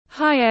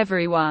Hi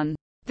everyone.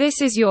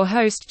 This is your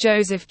host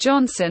Joseph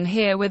Johnson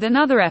here with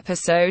another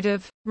episode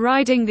of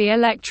Riding the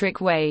Electric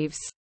Waves.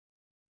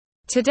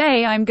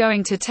 Today I'm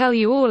going to tell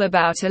you all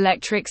about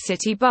electric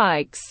city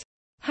bikes,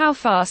 how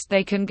fast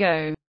they can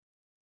go,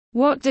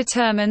 what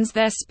determines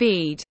their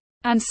speed,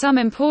 and some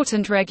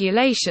important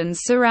regulations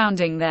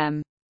surrounding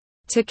them.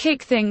 To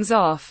kick things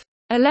off,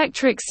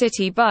 electric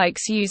city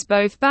bikes use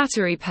both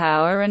battery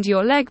power and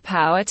your leg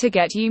power to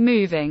get you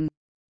moving.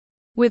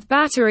 With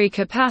battery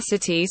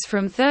capacities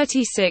from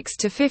 36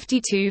 to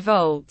 52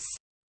 volts,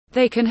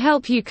 they can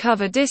help you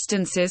cover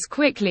distances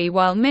quickly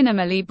while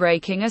minimally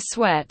breaking a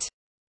sweat.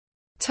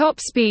 Top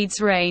speeds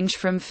range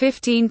from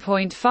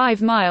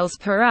 15.5 miles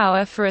per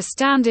hour for a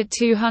standard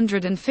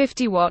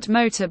 250-watt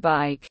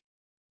motorbike,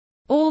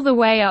 all the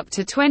way up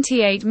to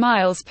 28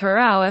 miles per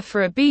hour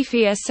for a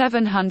beefier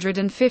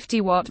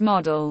 750-watt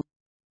model.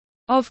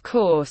 Of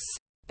course,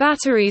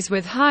 batteries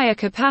with higher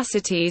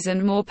capacities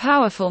and more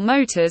powerful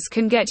motors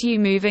can get you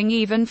moving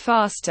even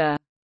faster.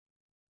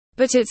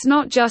 But it's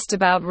not just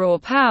about raw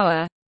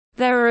power.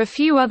 There are a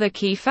few other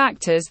key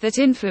factors that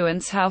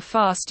influence how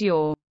fast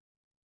your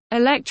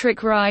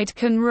electric ride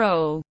can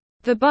roll.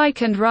 The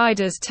bike and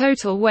rider's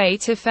total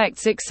weight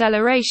affects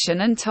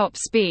acceleration and top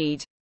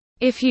speed.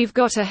 If you've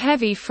got a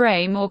heavy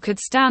frame or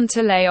could stand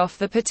to lay off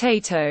the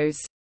potatoes,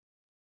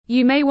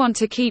 you may want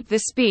to keep the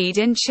speed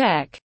in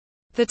check.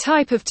 The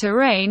type of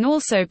terrain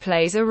also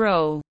plays a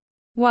role.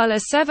 While a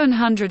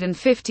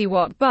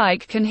 750-watt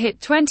bike can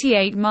hit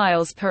 28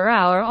 miles per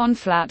hour on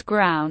flat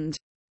ground,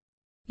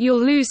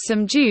 you'll lose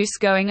some juice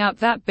going up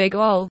that big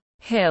ol'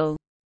 hill.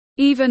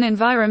 Even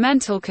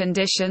environmental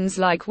conditions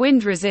like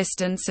wind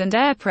resistance and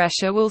air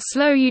pressure will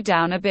slow you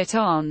down a bit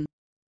on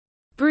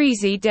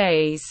breezy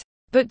days.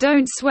 But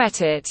don't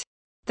sweat it.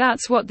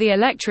 That's what the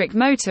electric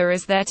motor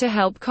is there to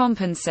help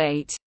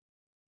compensate.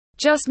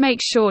 Just make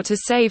sure to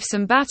save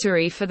some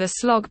battery for the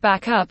slog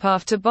back up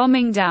after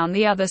bombing down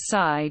the other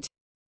side.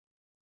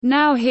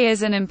 Now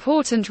here's an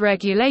important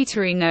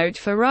regulatory note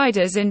for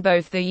riders in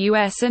both the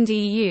US and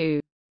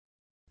EU.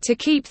 To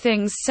keep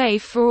things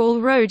safe for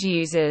all road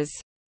users,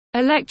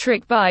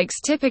 electric bikes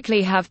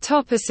typically have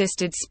top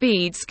assisted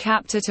speeds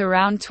capped at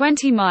around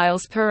 20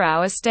 miles per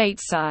hour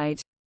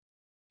stateside,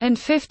 and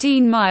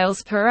 15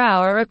 miles per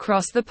hour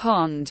across the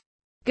pond.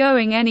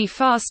 Going any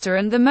faster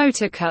and the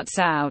motor cuts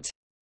out,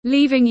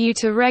 leaving you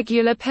to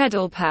regular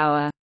pedal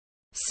power.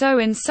 So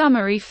in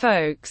summary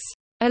folks,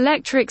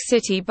 electric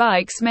city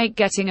bikes make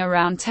getting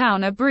around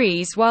town a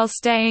breeze while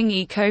staying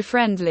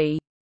eco-friendly.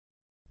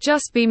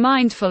 Just be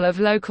mindful of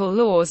local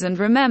laws and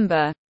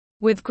remember,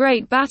 with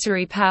great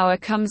battery power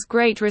comes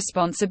great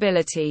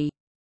responsibility.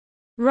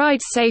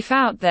 Ride safe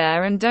out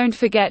there and don't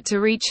forget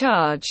to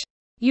recharge.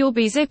 You'll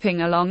be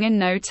zipping along in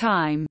no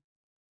time.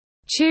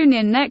 Tune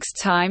in next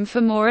time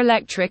for more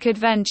electric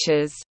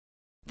adventures.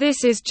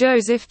 This is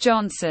Joseph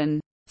Johnson,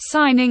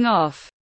 signing off.